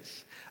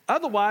says.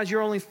 Otherwise,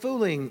 you're only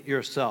fooling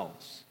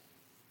yourselves.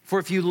 For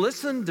if you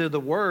listen to the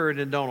Word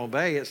and don't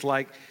obey, it's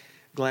like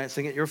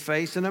glancing at your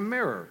face in a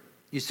mirror.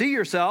 You see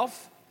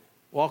yourself,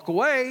 walk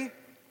away,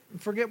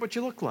 and forget what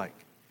you look like.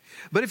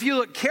 But if you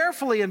look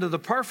carefully into the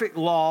perfect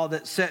law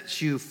that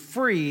sets you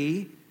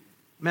free,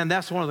 man,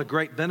 that's one of the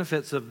great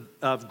benefits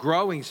of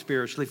growing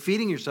spiritually,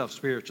 feeding yourself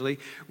spiritually,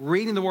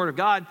 reading the Word of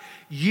God.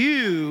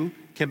 You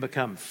can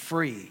become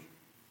free.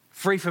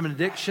 Free from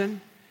addiction,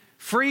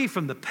 free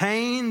from the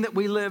pain that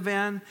we live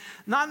in,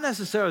 not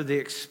necessarily the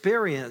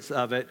experience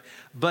of it,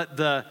 but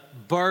the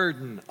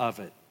burden of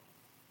it.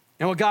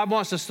 And what God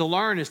wants us to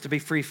learn is to be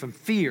free from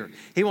fear.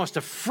 He wants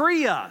to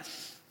free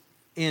us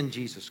in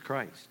Jesus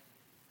Christ.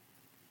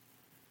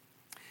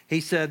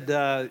 He said,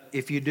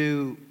 if you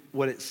do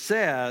what it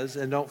says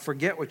and don't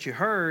forget what you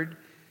heard,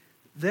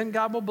 then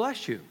God will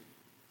bless you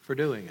for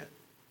doing it.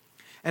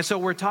 And so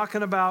we're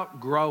talking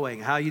about growing.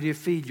 How do you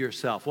feed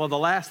yourself? Well, the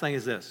last thing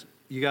is this.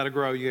 You got to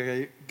grow.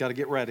 You got to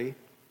get ready.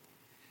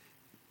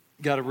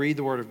 You got to read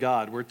the Word of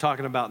God. We're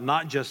talking about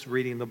not just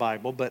reading the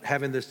Bible, but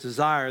having this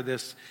desire,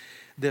 this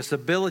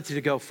ability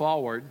to go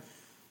forward.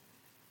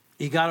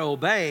 You got to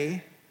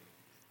obey.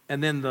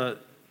 And then the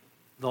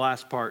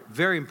last part,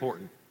 very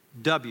important,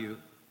 W,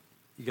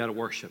 you got to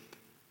worship.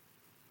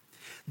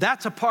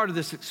 That's a part of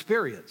this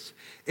experience,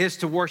 is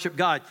to worship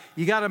God.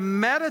 You got to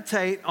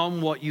meditate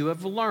on what you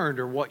have learned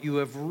or what you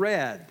have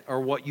read or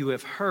what you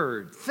have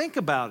heard. Think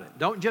about it.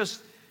 Don't just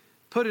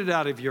put it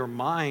out of your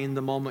mind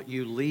the moment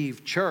you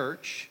leave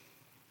church.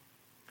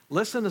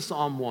 Listen to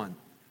Psalm 1,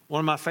 one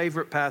of my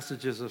favorite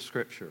passages of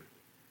Scripture.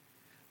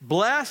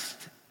 Blessed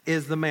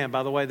is the man.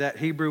 By the way, that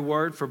Hebrew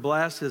word for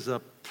blessed is a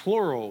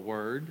plural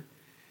word,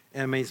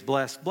 and it means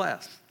blessed,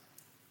 blessed.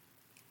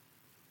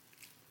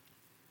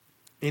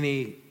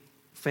 Any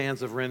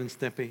fans of Ren and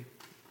Stimpy?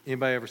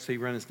 Anybody ever see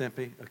Ren and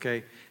Stimpy?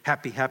 Okay.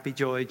 Happy, happy,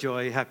 joy,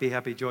 joy. Happy,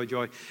 happy, joy,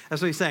 joy.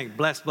 That's what he's saying.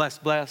 Bless, bless,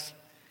 bless.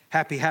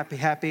 Happy, happy,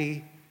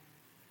 happy.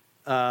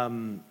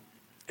 Anybody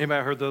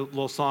heard the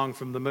little song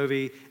from the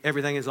movie,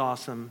 Everything is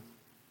Awesome?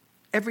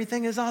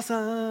 Everything is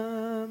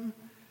awesome.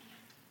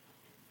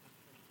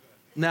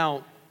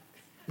 Now,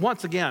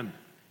 once again,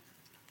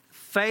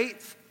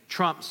 faith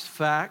trumps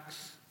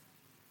facts.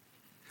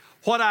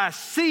 What I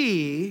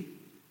see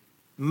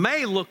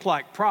may look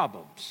like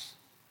problems,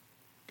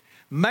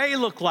 may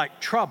look like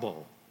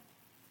trouble,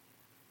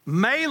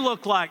 may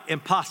look like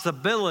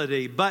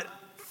impossibility, but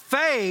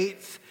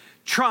faith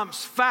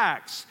trumps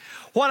facts.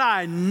 What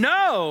I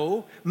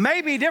know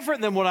may be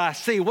different than what I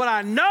see. What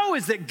I know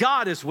is that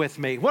God is with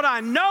me. What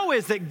I know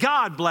is that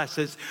God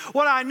blesses.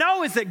 What I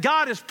know is that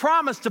God has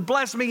promised to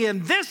bless me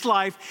in this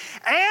life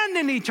and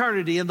in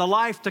eternity, in the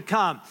life to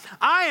come.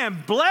 I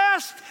am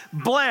blessed,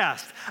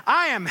 blessed.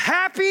 I am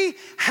happy,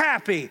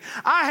 happy.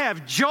 I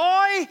have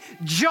joy,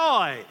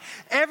 joy.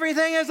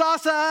 Everything is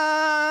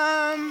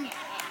awesome.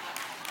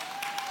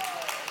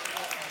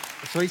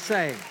 That's what he's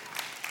saying.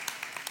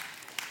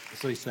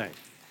 That's what he's saying.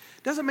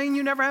 Doesn't mean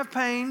you never have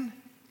pain.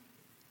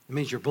 It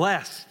means you're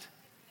blessed.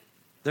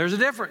 There's a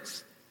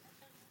difference.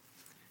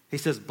 He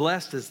says,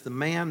 blessed is the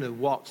man who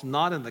walks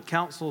not in the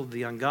counsel of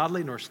the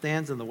ungodly, nor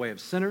stands in the way of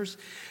sinners,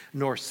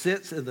 nor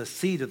sits in the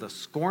seat of the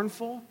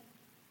scornful.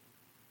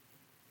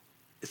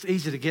 It's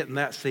easy to get in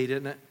that seat,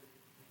 isn't it?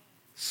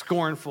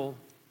 Scornful,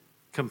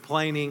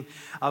 complaining.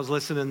 I was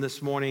listening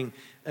this morning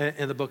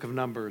in the book of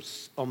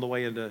Numbers on the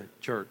way into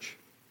church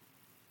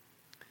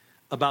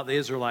about the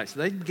Israelites.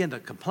 They began to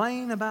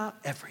complain about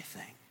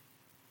everything.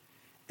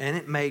 And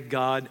it made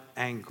God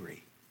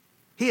angry.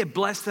 He had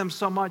blessed them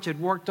so much, had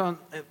worked on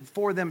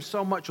for them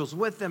so much, was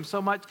with them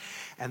so much,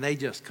 and they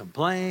just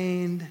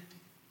complained.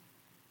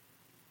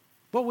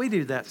 Well, we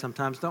do that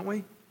sometimes, don't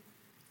we?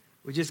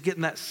 We just get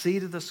in that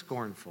seat of the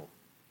scornful.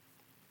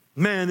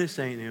 Man, this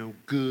ain't no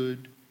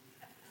good.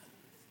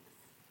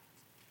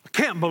 I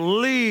can't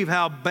believe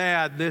how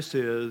bad this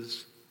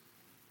is.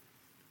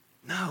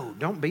 No,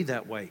 don't be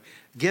that way.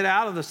 Get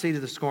out of the seat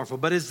of the scornful.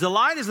 But his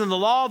delight is in the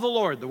law of the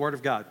Lord, the Word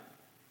of God.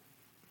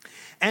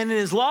 And in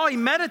his law, he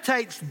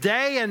meditates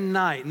day and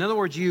night. In other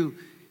words, you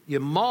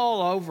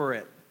mull over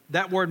it.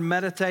 That word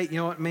meditate, you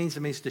know what it means?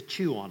 It means to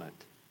chew on it.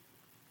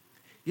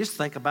 You just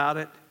think about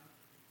it.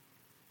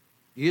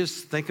 You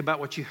just think about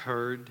what you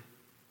heard.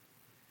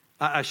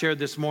 I shared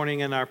this morning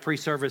in our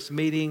pre-service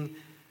meeting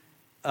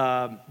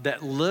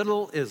that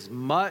little is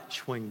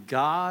much when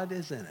God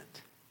is in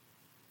it.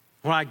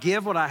 When I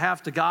give what I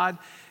have to God,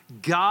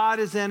 God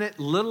is in it.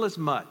 Little is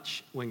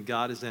much when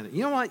God is in it.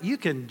 You know what? You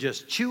can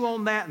just chew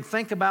on that and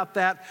think about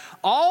that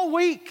all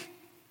week,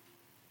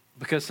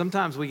 because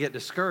sometimes we get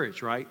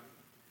discouraged, right?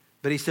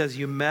 But he says,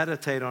 you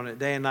meditate on it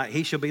day and night.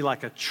 He shall be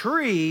like a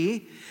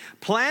tree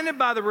planted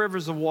by the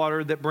rivers of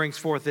water that brings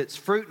forth its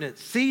fruit in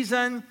its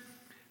season,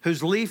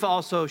 whose leaf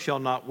also shall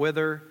not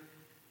wither,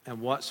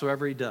 and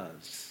whatsoever he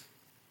does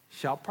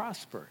shall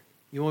prosper.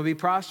 You want to be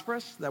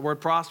prosperous? That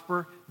word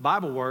prosper,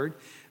 Bible word,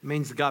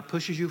 means that God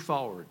pushes you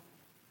forward.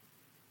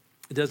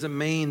 It doesn't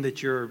mean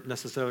that you're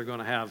necessarily going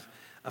to have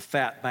a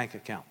fat bank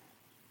account.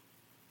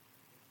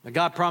 Now,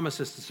 God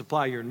promises to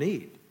supply your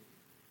need.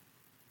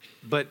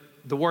 But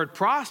the word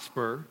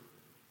prosper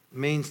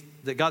means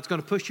that God's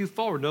going to push you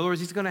forward. In other words,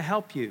 he's going to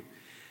help you.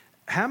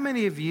 How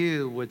many of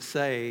you would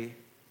say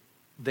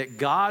that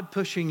God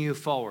pushing you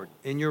forward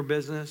in your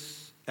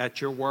business,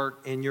 at your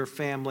work, in your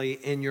family,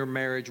 in your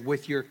marriage,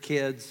 with your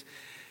kids,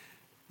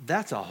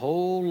 that's a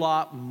whole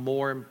lot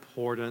more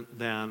important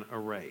than a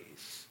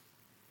raise?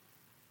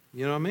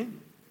 You know what I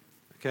mean?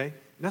 Okay?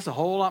 That's a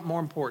whole lot more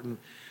important.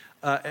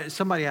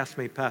 Somebody asked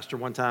me, Pastor,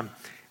 one time,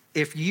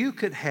 if you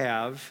could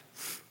have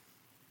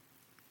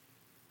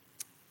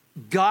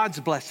God's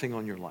blessing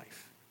on your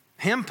life,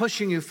 him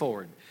pushing you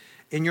forward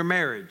in your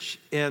marriage,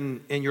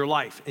 in your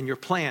life, in your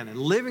plan, and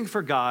living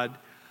for God,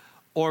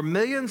 or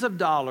millions of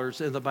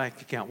dollars in the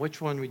bank account,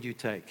 which one would you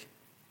take?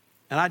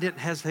 And I didn't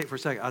hesitate for a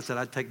second. I said,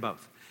 I'd take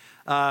both.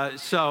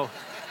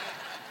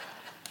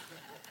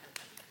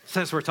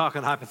 Since we're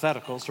talking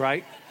hypotheticals,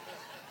 right?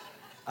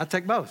 I'd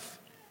take both.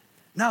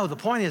 No, the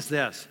point is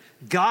this.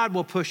 God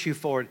will push you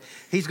forward.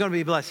 He's going to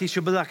be blessed. He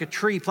shall be like a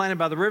tree planted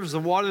by the rivers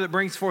of water that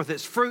brings forth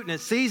its fruit in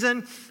its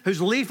season,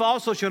 whose leaf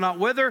also shall not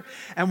wither,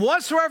 and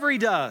whatsoever he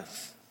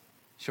does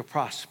shall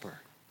prosper.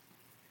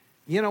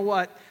 You know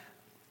what?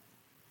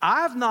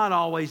 I've not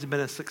always been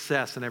a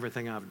success in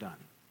everything I've done.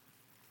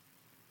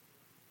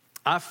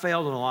 I've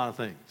failed in a lot of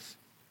things.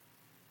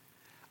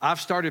 I've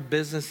started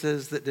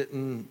businesses that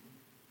didn't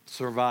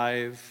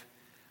survive.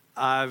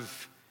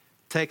 I've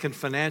taken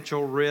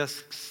financial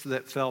risks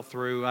that fell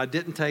through. I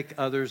didn't take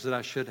others that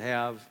I should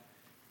have.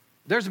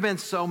 There's been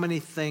so many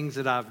things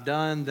that I've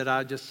done that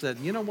I just said,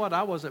 you know what,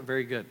 I wasn't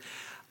very good.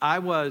 I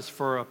was,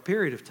 for a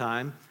period of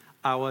time,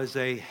 I was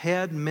a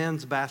head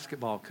men's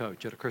basketball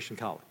coach at a Christian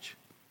college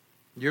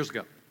years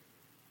ago.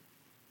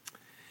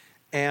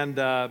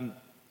 And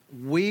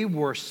we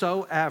were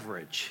so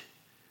average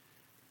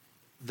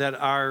that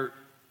our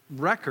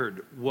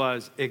record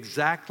was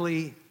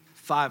exactly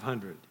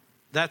 500.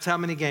 That's how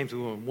many games we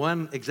won.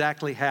 Won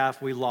exactly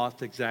half, we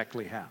lost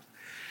exactly half.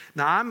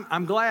 Now,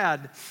 I'm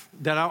glad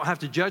that I don't have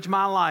to judge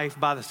my life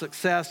by the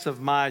success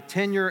of my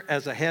tenure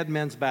as a head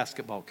men's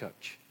basketball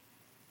coach.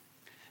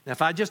 Now,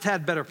 if I just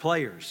had better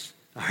players,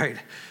 all right,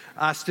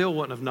 I still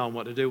wouldn't have known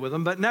what to do with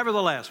them. But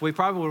nevertheless, we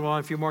probably would have won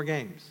a few more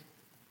games.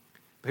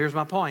 But here's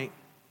my point.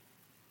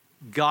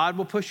 God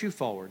will push you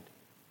forward.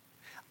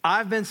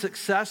 I've been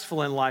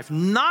successful in life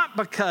not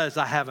because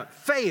I haven't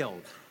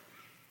failed.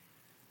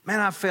 Man,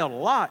 I've failed a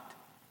lot.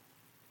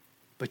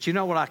 But you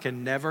know what I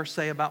can never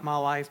say about my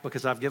life,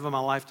 because I've given my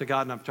life to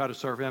God and I've tried to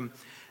serve him?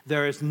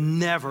 There has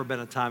never been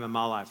a time in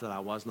my life that I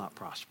was not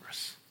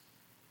prosperous.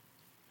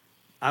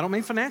 I don't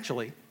mean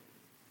financially.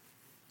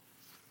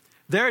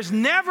 There has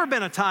never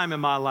been a time in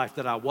my life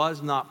that I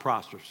was not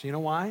prosperous. You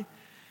know why?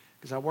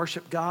 Because I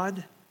worship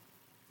God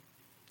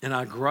and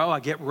I grow,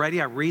 I get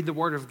ready, I read the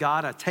Word of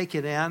God, I take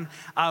it in,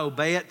 I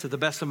obey it to the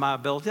best of my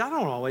ability. I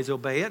don't always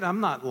obey it. I'm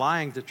not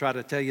lying to try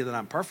to tell you that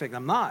I'm perfect.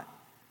 I'm not.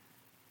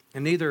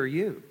 And neither are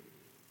you.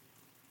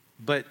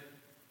 But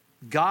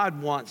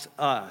God wants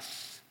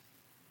us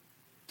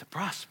to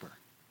prosper.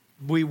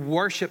 We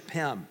worship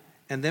him,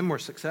 and then we're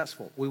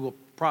successful. We will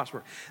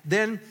prosper.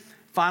 Then,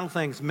 final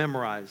things,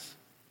 memorize.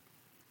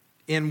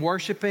 In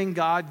worshiping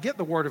God, get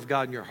the Word of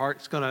God in your heart.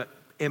 It's going to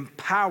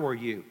empower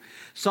you.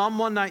 Psalm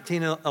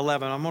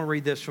 119:11. I'm going to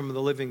read this from the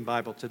Living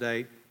Bible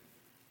today.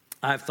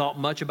 I have thought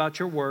much about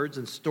your words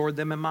and stored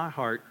them in my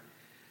heart,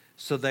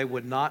 so they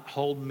would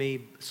hold me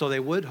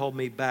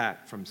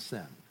back from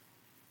sin.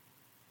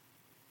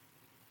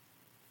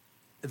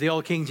 The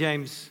old King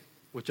James,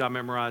 which I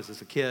memorized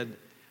as a kid,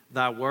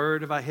 thy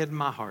word have I hid in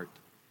my heart,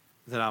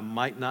 that I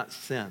might not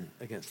sin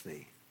against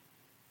thee.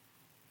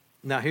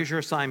 Now, here's your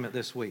assignment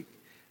this week.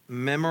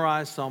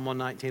 Memorize Psalm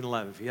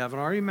 119:11. If you haven't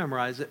already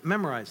memorized it,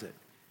 memorize it.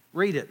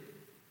 Read it.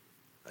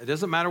 It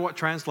doesn't matter what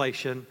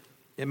translation.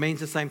 It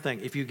means the same thing.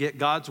 If you get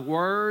God's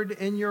word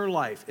in your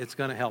life, it's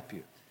going to help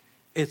you.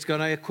 It's going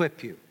to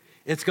equip you.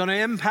 It's going to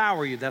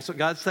empower you. That's what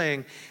God's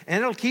saying.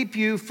 And it'll keep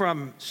you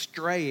from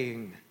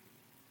straying.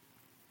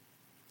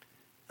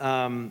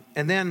 And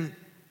then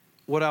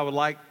what I would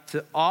like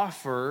to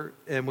offer,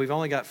 and we've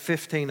only got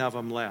 15 of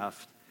them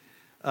left,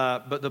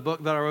 but the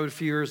book that I wrote a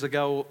few years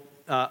ago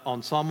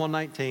on Psalm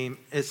 119,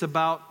 it's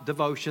about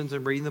devotions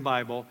and reading the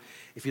Bible.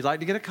 If you'd like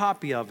to get a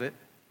copy of it,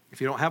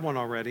 if you don't have one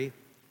already,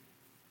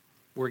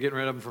 we're getting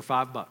rid of them for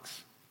 $5,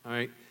 all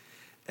right?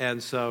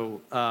 And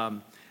so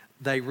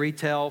they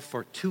retail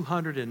for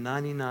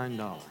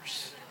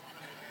 $299.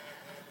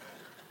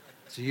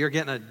 So you're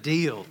getting a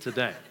deal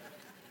today.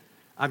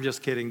 I'm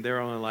just kidding. They're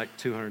only like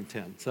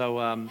 $210.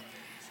 So,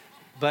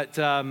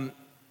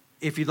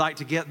 If you'd like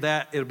to get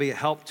that, it'll be a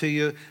help to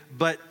you.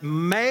 But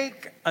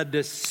make a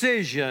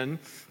decision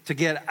to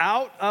get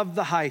out of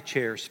the high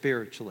chair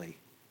spiritually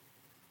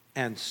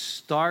and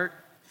start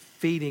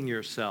feeding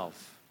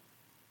yourself.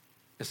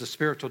 It's a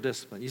spiritual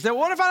discipline. You say,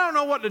 what if I don't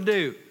know what to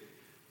do?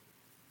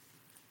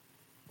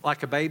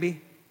 Like a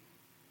baby,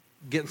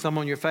 getting some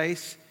on your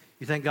face.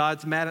 You think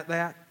God's mad at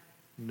that?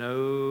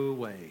 No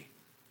way.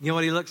 You know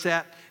what he looks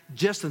at?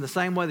 Just in the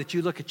same way that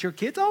you look at your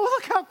kids. Oh,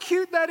 look how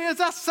cute that is.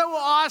 That's so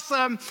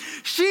awesome.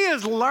 She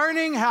is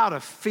learning how to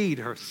feed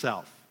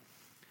herself.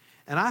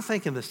 And I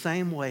think in the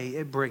same way,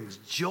 it brings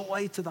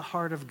joy to the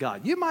heart of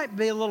God. You might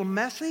be a little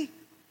messy.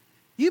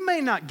 You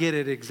may not get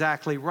it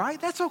exactly right.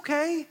 That's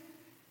okay.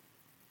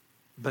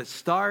 But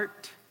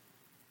start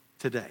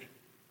today.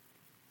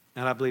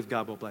 And I believe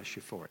God will bless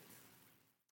you for it.